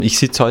Ich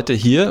sitze heute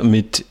hier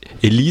mit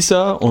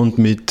Elisa und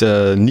mit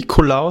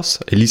Nikolaus,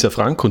 Elisa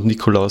Frank und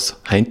Nikolaus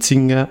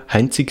Heinziger.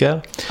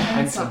 Heinzer?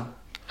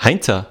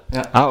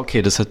 Ja. Ah,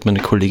 okay, das hat meine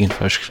Kollegin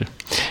falsch geschrieben.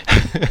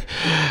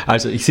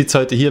 Also ich sitze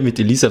heute hier mit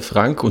Elisa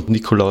Frank und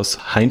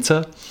Nikolaus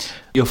Heinzer.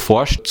 Ihr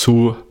forscht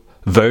zu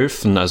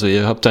Wölfen, also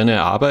ihr habt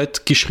eine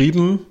Arbeit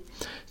geschrieben,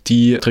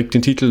 die trägt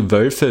den Titel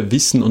Wölfe,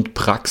 Wissen und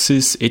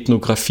Praxis,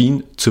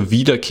 Ethnographien zur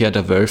Wiederkehr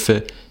der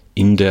Wölfe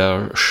in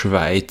der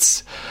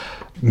Schweiz.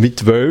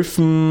 Mit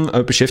Wölfen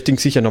beschäftigen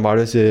sich ja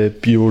normalerweise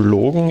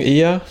Biologen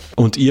eher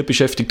und ihr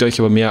beschäftigt euch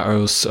aber mehr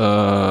aus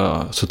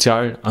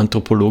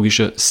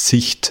sozialanthropologischer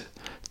Sicht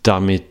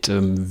damit.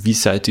 Wie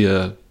seid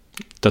ihr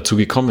dazu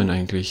gekommen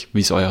eigentlich? Wie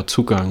ist euer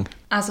Zugang?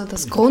 Also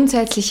das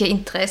grundsätzliche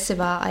Interesse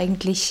war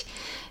eigentlich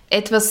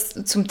etwas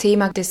zum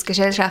Thema des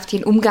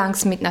gesellschaftlichen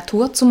Umgangs mit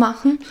Natur zu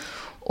machen.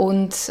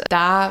 Und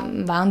da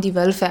waren die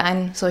Wölfe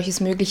ein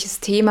solches mögliches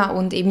Thema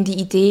und eben die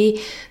Idee,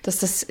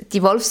 dass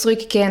die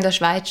Wolfsrückkehr in der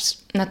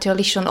Schweiz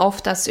natürlich schon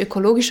oft als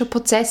ökologischer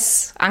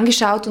Prozess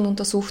angeschaut und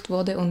untersucht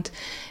wurde und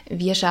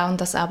wir schauen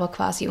das aber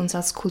quasi uns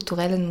als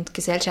kulturellen und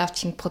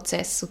gesellschaftlichen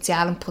Prozess,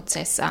 sozialen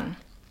Prozess an.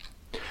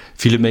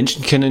 Viele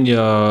Menschen kennen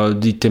ja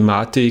die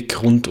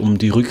Thematik rund um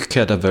die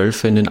Rückkehr der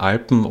Wölfe in den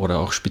Alpen oder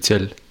auch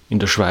speziell in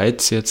der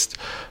Schweiz jetzt,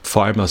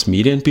 vor allem aus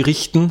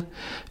Medienberichten.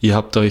 Ihr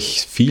habt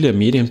euch viele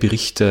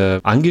Medienberichte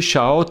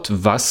angeschaut.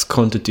 Was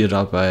konntet ihr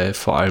dabei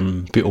vor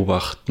allem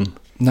beobachten?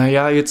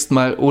 Naja, jetzt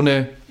mal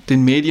ohne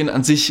den Medien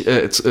an sich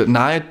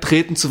nahe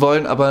treten zu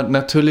wollen, aber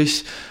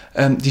natürlich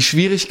die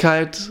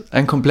Schwierigkeit,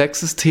 ein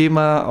komplexes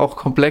Thema auch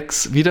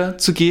komplex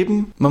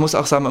wiederzugeben. Man muss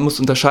auch sagen, man muss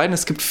unterscheiden.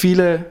 Es gibt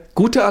viele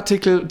gute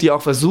Artikel, die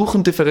auch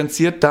versuchen,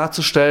 differenziert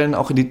darzustellen,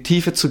 auch in die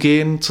Tiefe zu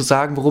gehen, zu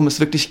sagen, worum es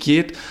wirklich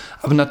geht.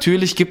 Aber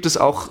natürlich gibt es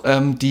auch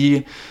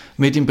die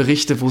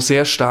Medienberichte, wo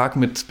sehr stark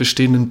mit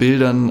bestehenden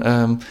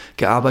Bildern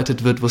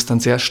gearbeitet wird, wo es dann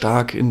sehr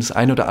stark in das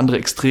eine oder andere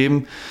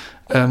Extrem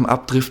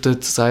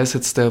abdriftet, sei es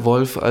jetzt der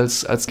Wolf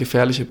als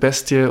gefährliche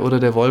Bestie oder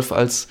der Wolf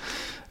als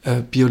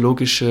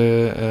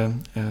biologische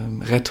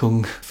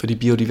Rettung für die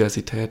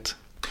Biodiversität.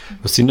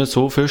 Was sind das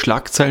so für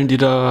Schlagzeilen, die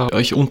da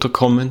euch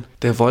unterkommen?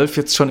 Der Wolf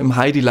jetzt schon im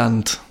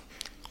Heideland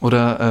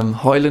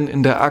oder Heulen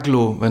in der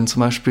Agglo, wenn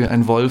zum Beispiel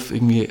ein Wolf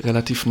irgendwie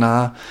relativ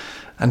nah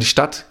an die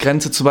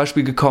Stadtgrenze zum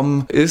Beispiel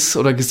gekommen ist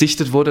oder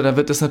gesichtet wurde, da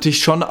wird das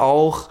natürlich schon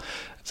auch,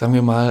 sagen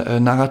wir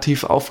mal,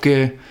 narrativ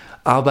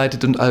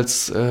aufgearbeitet und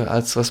als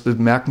was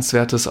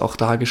Bemerkenswertes auch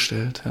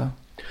dargestellt, ja.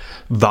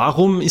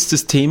 Warum ist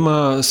das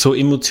Thema so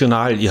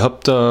emotional? Ihr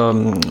habt da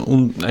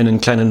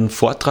einen kleinen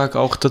Vortrag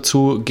auch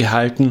dazu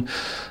gehalten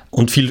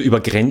und viel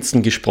über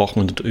Grenzen gesprochen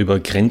und über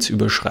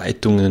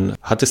Grenzüberschreitungen.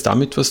 Hat es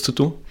damit was zu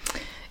tun?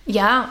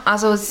 Ja,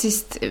 also es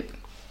ist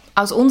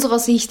aus unserer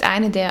Sicht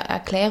eine der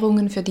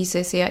Erklärungen für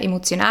diese sehr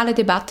emotionale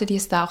Debatte, die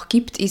es da auch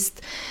gibt,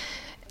 ist,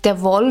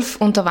 der Wolf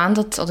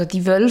unterwandert, oder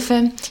die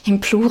Wölfe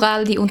im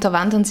Plural, die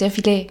unterwandern sehr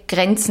viele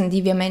Grenzen,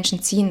 die wir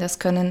Menschen ziehen. Das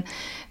können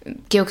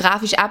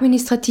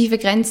geografisch-administrative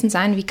Grenzen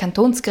sein, wie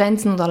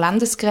Kantonsgrenzen oder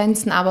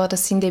Landesgrenzen, aber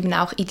das sind eben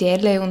auch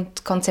ideelle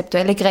und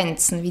konzeptuelle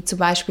Grenzen, wie zum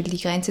Beispiel die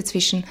Grenze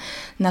zwischen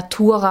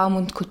Naturraum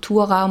und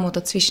Kulturraum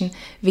oder zwischen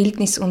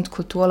Wildnis und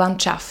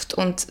Kulturlandschaft.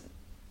 Und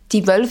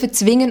die Wölfe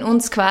zwingen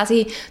uns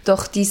quasi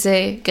durch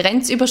diese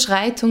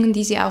Grenzüberschreitungen,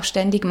 die sie auch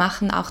ständig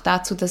machen, auch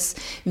dazu, dass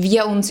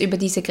wir uns über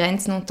diese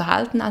Grenzen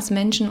unterhalten als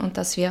Menschen und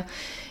dass wir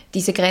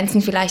diese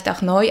Grenzen vielleicht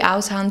auch neu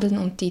aushandeln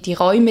und die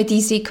Räume,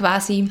 die sie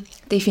quasi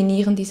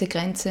definieren, diese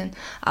Grenzen,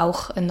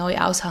 auch neu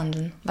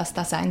aushandeln, was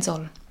da sein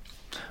soll.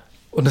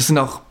 Und es sind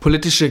auch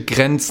politische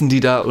Grenzen,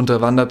 die da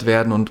unterwandert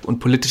werden und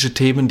politische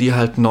Themen, die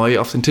halt neu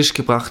auf den Tisch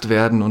gebracht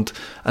werden und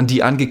an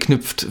die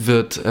angeknüpft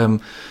wird.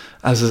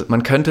 Also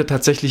man könnte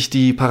tatsächlich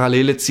die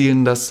Parallele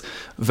ziehen, dass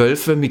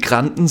Wölfe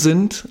Migranten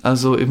sind,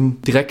 also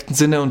im direkten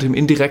Sinne und im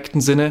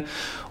indirekten Sinne.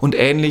 Und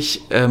ähnlich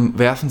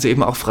werfen sie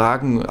eben auch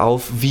Fragen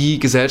auf, wie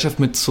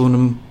Gesellschaft mit so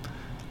einem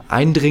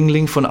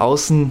Eindringling von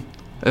außen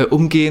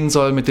umgehen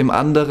soll, mit dem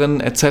anderen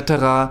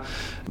etc.,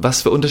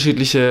 was für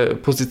unterschiedliche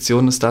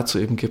Positionen es dazu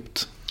eben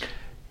gibt.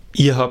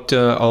 Ihr habt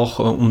ja auch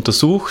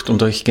untersucht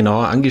und euch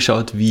genauer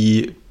angeschaut,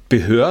 wie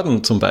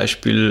Behörden zum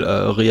Beispiel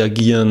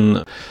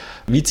reagieren.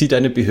 Wie zieht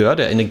eine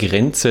Behörde eine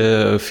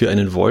Grenze für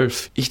einen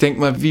Wolf? Ich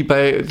denke mal, wie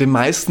bei den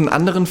meisten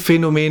anderen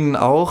Phänomenen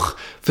auch,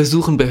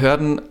 versuchen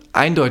Behörden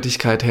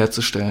Eindeutigkeit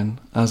herzustellen.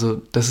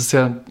 Also das ist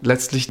ja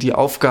letztlich die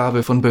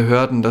Aufgabe von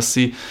Behörden, dass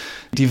sie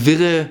die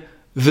wirre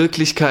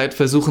Wirklichkeit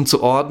versuchen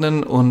zu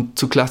ordnen und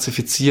zu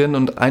klassifizieren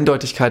und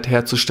Eindeutigkeit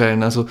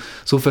herzustellen. Also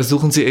so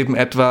versuchen sie eben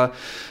etwa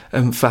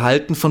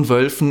Verhalten von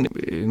Wölfen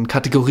in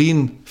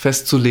Kategorien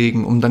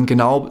festzulegen, um dann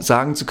genau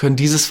sagen zu können,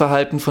 dieses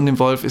Verhalten von dem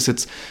Wolf ist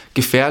jetzt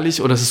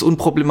gefährlich oder es ist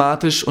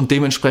unproblematisch und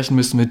dementsprechend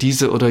müssen wir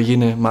diese oder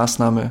jene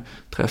Maßnahme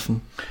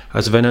treffen.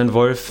 Also wenn ein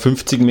Wolf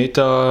 50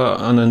 Meter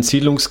an ein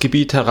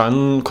Siedlungsgebiet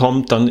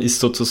herankommt, dann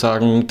ist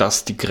sozusagen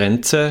das die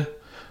Grenze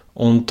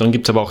Und dann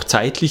gibt es aber auch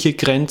zeitliche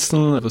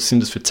Grenzen. Was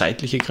sind das für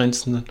zeitliche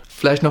Grenzen dann?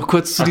 Vielleicht noch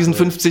kurz zu diesen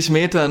 50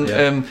 Metern.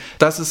 Ja.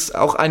 Das ist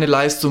auch eine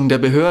Leistung der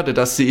Behörde,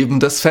 dass sie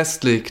eben das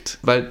festlegt,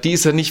 weil die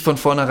ist ja nicht von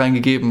vornherein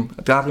gegeben.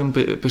 Darin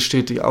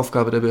besteht die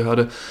Aufgabe der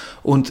Behörde.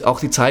 Und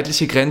auch die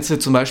zeitliche Grenze,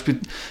 zum Beispiel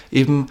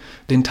eben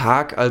den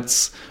Tag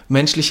als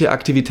menschliche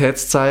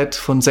Aktivitätszeit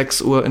von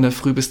 6 Uhr in der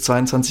Früh bis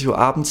 22 Uhr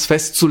abends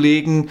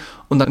festzulegen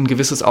und dann ein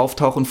gewisses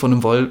Auftauchen von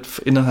einem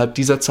Wolf innerhalb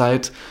dieser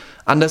Zeit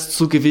anders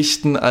zu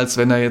gewichten, als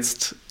wenn er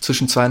jetzt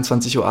zwischen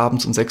 22 Uhr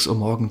abends und 6 Uhr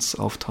morgens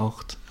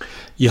auftaucht.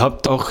 Ihr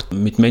habt auch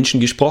mit Menschen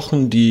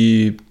gesprochen,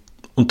 die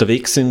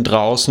unterwegs sind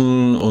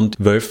draußen und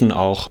Wölfen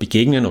auch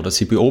begegnen oder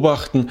sie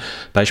beobachten,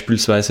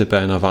 beispielsweise bei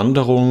einer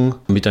Wanderung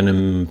mit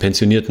einem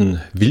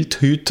pensionierten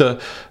Wildhüter.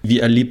 Wie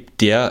erlebt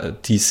der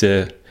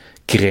diese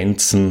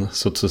Grenzen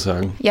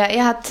sozusagen? Ja,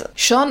 er hat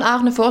schon auch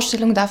eine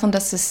Vorstellung davon,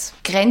 dass es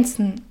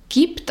Grenzen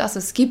gibt. Also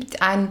es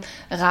gibt einen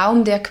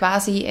Raum, der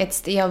quasi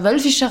jetzt eher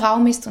wölfischer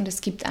Raum ist und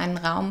es gibt einen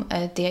Raum,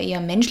 der eher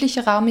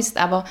menschlicher Raum ist.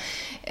 Aber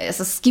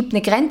es gibt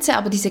eine Grenze,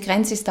 aber diese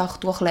Grenze ist auch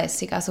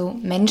durchlässig. Also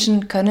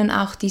Menschen können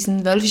auch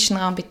diesen wölfischen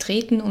Raum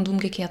betreten und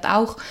umgekehrt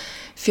auch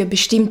für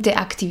bestimmte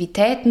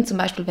Aktivitäten, zum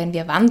Beispiel wenn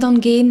wir wandern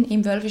gehen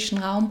im wölfischen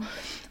Raum.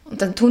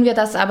 Und dann tun wir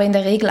das aber in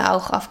der Regel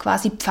auch auf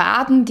quasi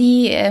Pfaden,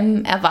 die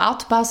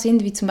erwartbar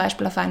sind, wie zum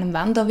Beispiel auf einem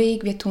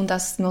Wanderweg. Wir tun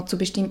das nur zu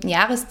bestimmten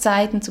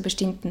Jahreszeiten, zu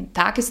bestimmten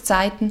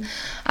Tageszeiten.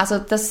 Also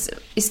das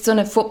ist so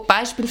ein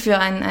Beispiel für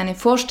eine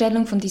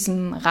Vorstellung von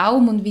diesem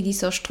Raum und wie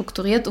dieser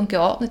strukturiert und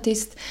geordnet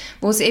ist,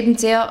 wo es eben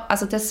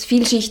das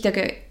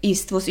vielschichtiger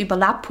ist, wo es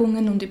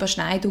Überlappungen und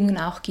Überschneidungen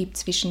auch gibt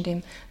zwischen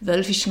dem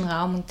wölfischen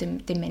Raum und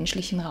dem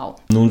menschlichen Raum.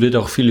 Nun wird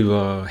auch viel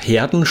über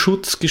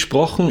Herdenschutz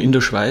gesprochen in der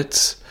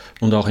Schweiz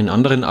und auch in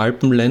anderen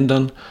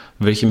Alpenländern.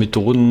 Welche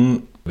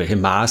Methoden, welche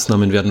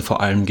Maßnahmen werden vor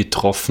allem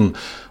getroffen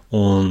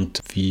und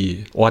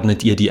wie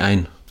ordnet ihr die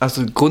ein?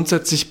 Also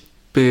grundsätzlich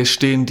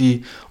bestehen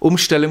die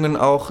Umstellungen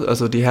auch,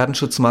 also die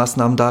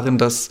Herdenschutzmaßnahmen darin,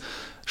 dass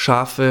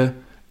Schafe,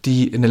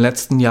 die in den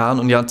letzten Jahren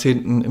und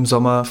Jahrzehnten im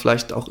Sommer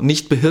vielleicht auch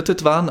nicht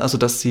behirtet waren, also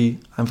dass sie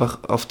einfach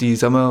auf die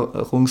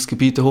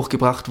Sämmerungsgebiete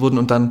hochgebracht wurden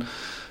und dann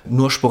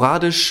nur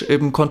sporadisch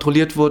eben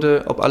kontrolliert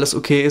wurde, ob alles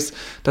okay ist,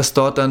 dass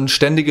dort dann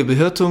ständige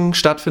Behirtung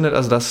stattfindet,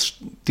 also dass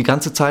die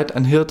ganze Zeit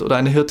ein Hirt oder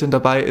eine Hirtin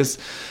dabei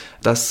ist,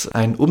 dass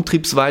ein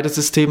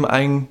Umtriebsweidesystem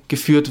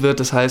eingeführt wird,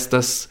 das heißt,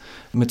 dass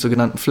mit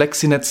sogenannten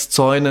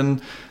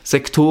Flexinetzzäunen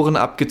Sektoren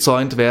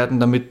abgezäunt werden,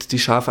 damit die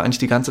Schafe eigentlich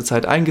die ganze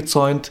Zeit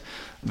eingezäunt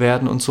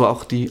werden und so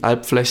auch die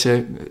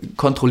Alpfläche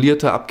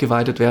kontrollierter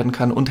abgeweidet werden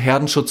kann. Und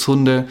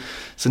Herdenschutzhunde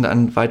sind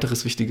ein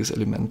weiteres wichtiges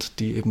Element,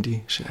 die eben die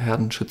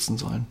Herden schützen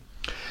sollen.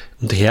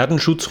 Und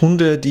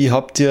Herdenschutzhunde, die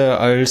habt ihr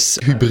als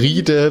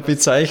Hybride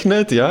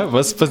bezeichnet, ja?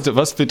 Was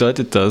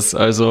bedeutet das?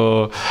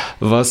 Also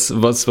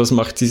was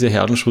macht diese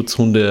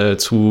Herdenschutzhunde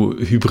zu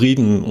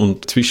Hybriden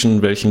und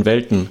zwischen welchen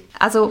Welten?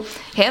 Also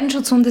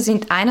Herdenschutzhunde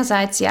sind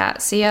einerseits ja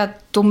sehr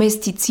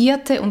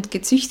domestizierte und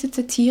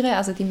gezüchtete Tiere,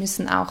 also die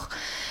müssen auch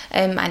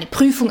eine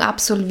Prüfung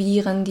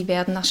absolvieren, die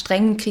werden nach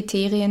strengen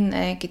Kriterien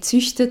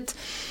gezüchtet.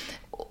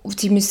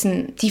 Sie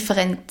müssen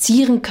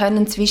differenzieren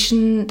können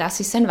zwischen, das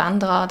ist ein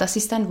Wanderer, das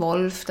ist ein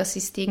Wolf, das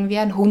ist irgendwie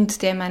ein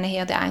Hund, der in meine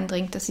Herde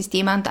eindringt, das ist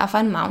jemand auf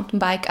einem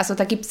Mountainbike. Also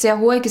da gibt es sehr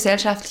hohe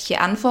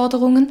gesellschaftliche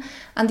Anforderungen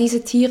an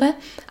diese Tiere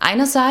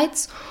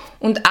einerseits.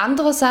 Und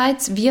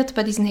andererseits wird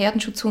bei diesen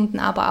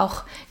Herdenschutzhunden aber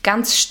auch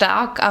ganz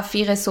stark auf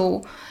ihre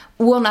so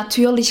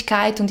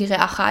Urnatürlichkeit und ihre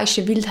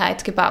archaische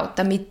Wildheit gebaut,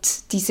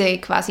 damit diese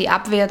quasi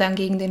Abwehr dann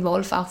gegen den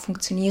Wolf auch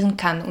funktionieren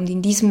kann. Und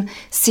in diesem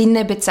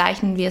Sinne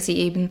bezeichnen wir sie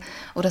eben,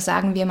 oder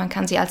sagen wir, man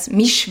kann sie als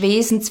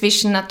Mischwesen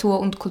zwischen Natur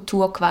und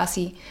Kultur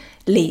quasi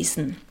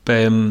lesen.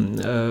 Beim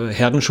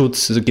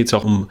Herdenschutz geht es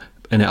auch um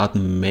eine Art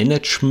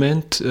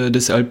Management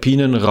des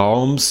alpinen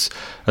Raums.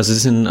 Also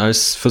es sind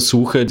als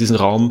Versuche, diesen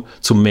Raum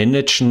zu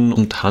managen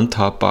und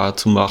handhabbar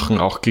zu machen,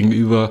 auch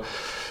gegenüber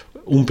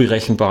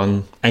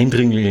unberechenbaren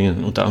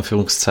Eindringlingen, unter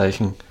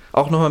Anführungszeichen.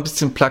 Auch noch mal ein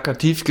bisschen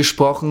plakativ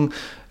gesprochen,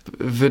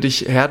 würde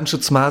ich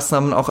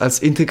Herdenschutzmaßnahmen auch als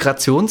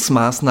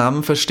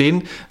Integrationsmaßnahmen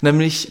verstehen,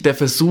 nämlich der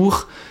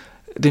Versuch,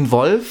 den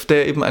Wolf,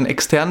 der eben ein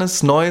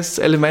externes, neues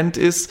Element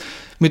ist,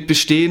 mit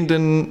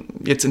bestehenden,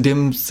 jetzt in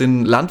dem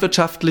Sinn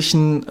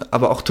landwirtschaftlichen,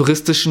 aber auch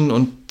touristischen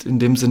und in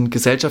dem Sinn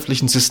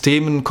gesellschaftlichen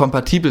Systemen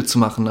kompatibel zu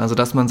machen. Also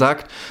dass man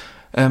sagt,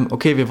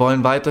 okay, wir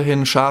wollen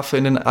weiterhin Schafe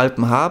in den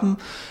Alpen haben,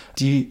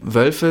 die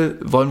Wölfe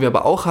wollen wir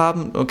aber auch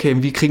haben. Okay,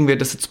 wie kriegen wir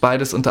das jetzt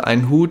beides unter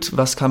einen Hut?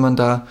 Was kann man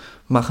da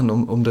machen,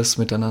 um das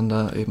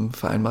miteinander eben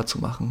vereinbar zu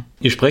machen?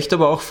 Ihr sprecht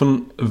aber auch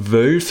von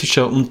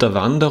wölfischer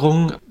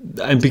Unterwanderung.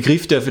 Ein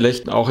Begriff, der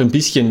vielleicht auch ein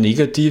bisschen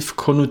negativ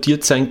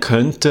konnotiert sein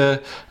könnte.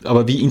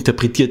 Aber wie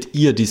interpretiert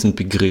ihr diesen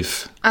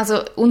Begriff?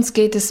 Also uns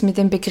geht es mit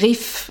dem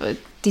Begriff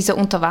dieser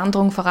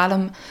Unterwanderung vor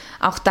allem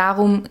auch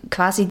darum,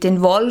 quasi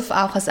den Wolf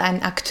auch als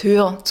einen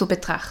Akteur zu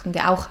betrachten,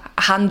 der auch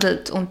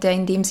handelt und der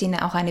in dem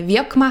Sinne auch eine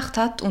Wirkmacht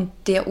hat und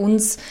der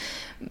uns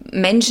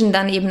Menschen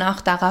dann eben auch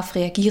darauf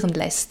reagieren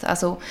lässt.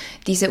 Also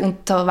diese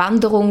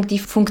Unterwanderung, die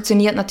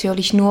funktioniert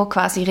natürlich nur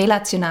quasi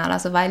relational,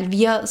 also weil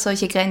wir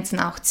solche Grenzen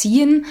auch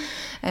ziehen,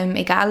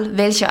 egal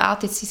welcher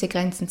Art jetzt diese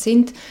Grenzen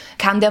sind,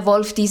 kann der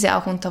Wolf diese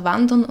auch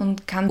unterwandern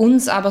und kann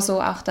uns aber so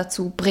auch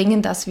dazu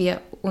bringen, dass wir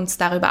uns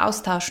darüber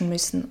austauschen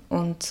müssen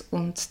und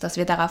dass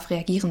wir darauf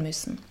reagieren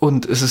müssen.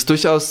 Und es ist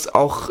durchaus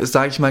auch,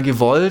 sage ich mal,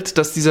 gewollt,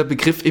 dass dieser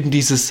Begriff eben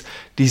dieses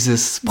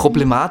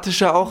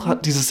Problematische auch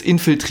hat, dieses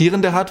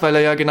Infiltrierende hat, weil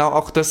er ja genau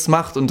auch das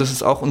macht. Und das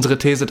ist auch unsere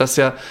These, dass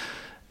ja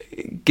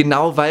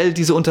genau weil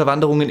diese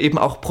Unterwanderungen eben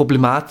auch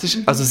problematisch,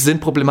 also sie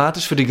sind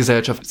problematisch für die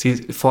Gesellschaft. Sie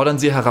fordern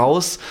sie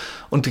heraus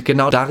und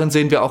genau darin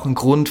sehen wir auch einen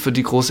Grund für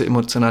die große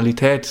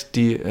Emotionalität,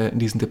 die in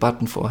diesen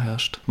Debatten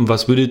vorherrscht. Und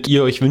was würdet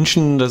ihr euch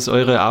wünschen, dass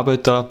eure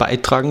Arbeit da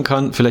beitragen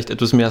kann? Vielleicht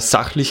etwas mehr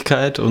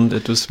Sachlichkeit und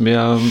etwas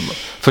mehr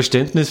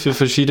Verständnis für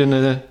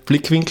verschiedene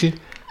Blickwinkel?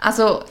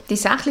 Also die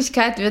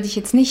Sachlichkeit würde ich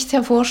jetzt nicht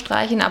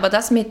hervorstreichen, aber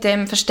das mit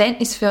dem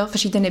Verständnis für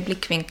verschiedene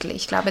Blickwinkel.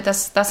 Ich glaube,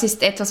 das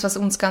ist etwas, was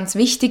uns ganz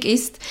wichtig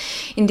ist.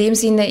 In dem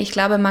Sinne, ich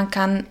glaube, man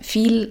kann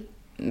viel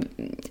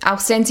auch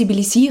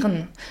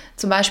sensibilisieren.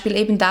 Zum Beispiel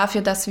eben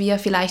dafür, dass wir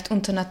vielleicht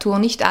unter Natur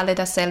nicht alle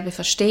dasselbe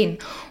verstehen.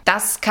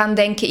 Das kann,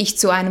 denke ich,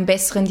 zu einem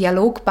besseren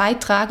Dialog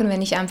beitragen,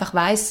 wenn ich einfach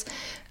weiß,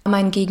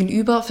 mein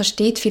Gegenüber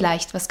versteht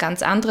vielleicht was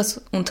ganz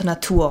anderes unter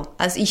Natur,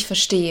 als ich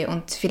verstehe.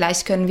 Und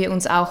vielleicht können wir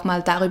uns auch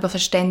mal darüber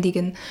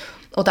verständigen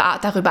oder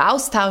darüber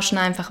austauschen,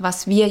 einfach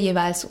was wir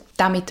jeweils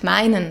damit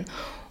meinen.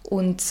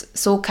 Und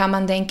so kann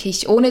man, denke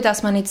ich, ohne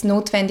dass man jetzt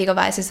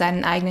notwendigerweise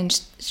seinen eigenen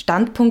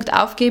Standpunkt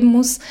aufgeben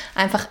muss,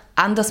 einfach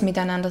anders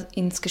miteinander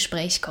ins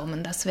Gespräch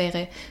kommen. Das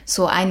wäre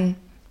so ein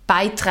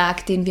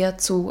Beitrag, den wir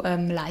zu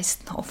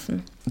leisten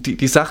hoffen.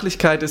 Die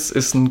Sachlichkeit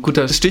ist ein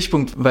guter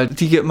Stichpunkt, weil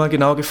die immer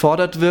genau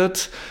gefordert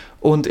wird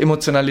und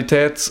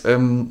Emotionalität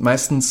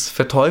meistens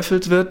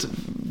verteufelt wird.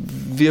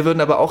 Wir würden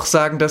aber auch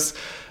sagen, dass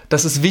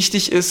es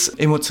wichtig ist,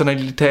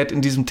 Emotionalität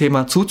in diesem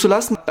Thema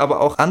zuzulassen,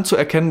 aber auch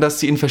anzuerkennen, dass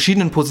sie in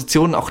verschiedenen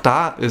Positionen auch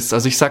da ist.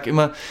 Also ich sage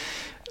immer,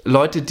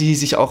 Leute, die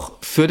sich auch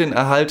für den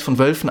Erhalt von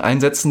Wölfen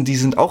einsetzen, die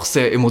sind auch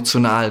sehr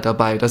emotional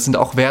dabei, da sind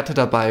auch Werte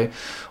dabei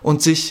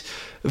und sich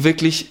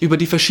wirklich über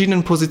die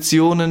verschiedenen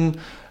Positionen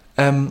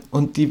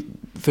und die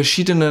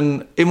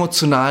verschiedenen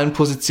emotionalen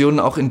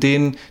Positionen, auch in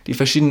denen die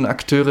verschiedenen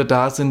Akteure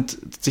da sind,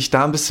 sich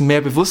da ein bisschen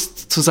mehr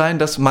bewusst zu sein,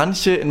 dass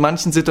manche in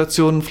manchen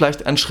Situationen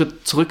vielleicht einen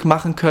Schritt zurück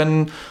machen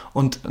können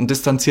und einen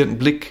distanzierten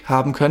Blick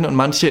haben können und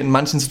manche in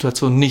manchen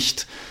Situationen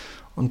nicht.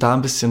 Und da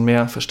ein bisschen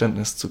mehr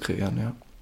Verständnis zu kreieren, ja.